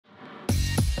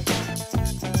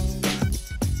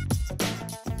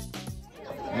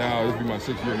now. This will be my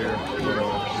 6th year here. But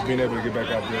just being able to get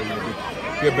back out there,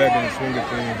 get back in the swing of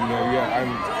things. I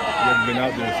haven't been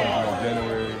out there since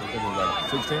January, I think it was like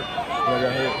 16th when I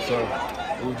got hurt. So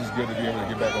it was just good to be able to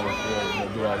get back on the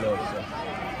field, do what I love. So.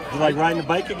 Do you like riding the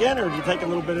bike again, or do you take a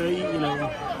little bit of,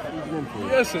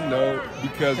 Yes and no,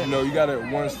 because you got to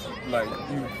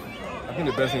I think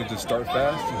the best thing is to start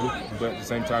fast, but at the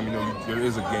same time, there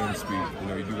is a game speed.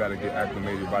 You do got to get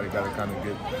acclimated. Your body got to kind of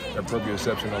get appropriate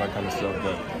reception, all that kind of stuff.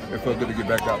 But it felt good to get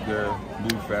back out there,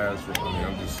 move fast,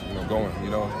 just going. And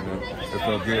it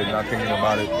felt good, not thinking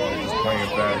about it, just playing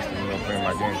fast, and playing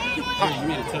my game. You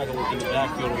made a tackle in the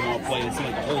backfield and all play. It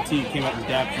seemed like the whole team came out and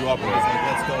dapped you up. And was like,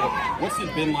 let's go. What's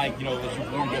it been like? As you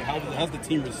warmed up, how's the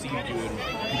team received you and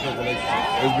you built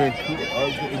relationships? It's been cool.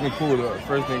 It's been cool. The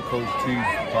first thing Coach T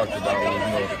talked about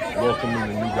was, welcoming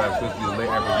the new guys, especially the late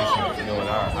acquisition. And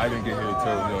I didn't get here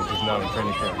until just now in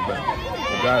training camp, but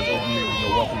the guys opened me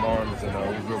with welcome arms, and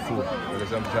it was real cool. Like I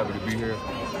said, I'm just happy to be here.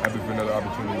 Happy for another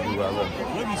opportunity to do what I love.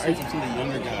 What have you seen from some of the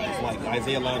younger guys, like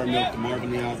Isaiah Loudermilk, Marvin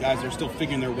Leal, guys that are still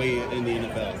figuring their way in the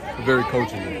NFL? They're very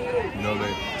coachable.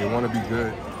 They want to be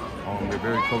good. They're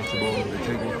very coachable. They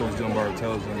take what Coach Dunbar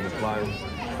tells them and apply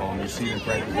them. You see them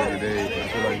practice every day. I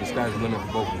feel like the sky's the limit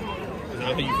for both of them.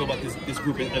 How do you feel about this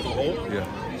group as a whole?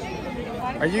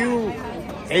 Yeah. Are you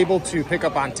able to pick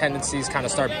up on tendencies, kind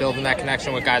of start building that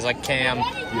connection with guys like Cam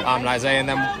and Isaiah, and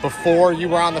then before you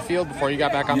were on the field, before you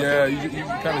got back on the field? Yeah, you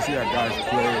kind of see how guys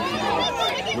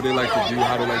play, what they like to do,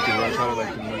 how they like to rush, how they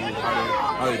like to move,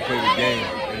 how they play the game.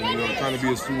 And, trying to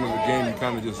be a student of the game, you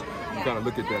kind of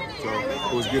look at that. So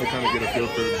it was good to kind of get a feel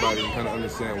for everybody and kind of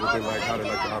understand what they like, how they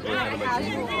like to operate, how they like to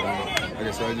move. Like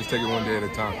I said, I just take it one day at a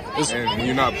time. And when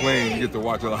you're not playing, you get to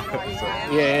watch a lot. So.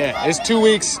 Yeah. Is 2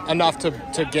 weeks enough to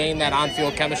gain that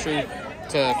on-field chemistry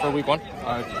for week 1?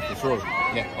 For sure.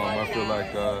 Yeah. I feel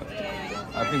like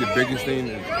I think the biggest thing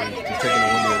is just taking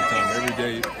it one day at a time. Every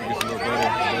day it gets a little better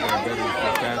and better. You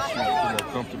feel fast, you feel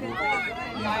comfortable.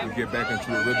 You get back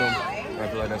into a rhythm. I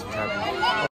feel like that's what's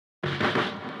happening.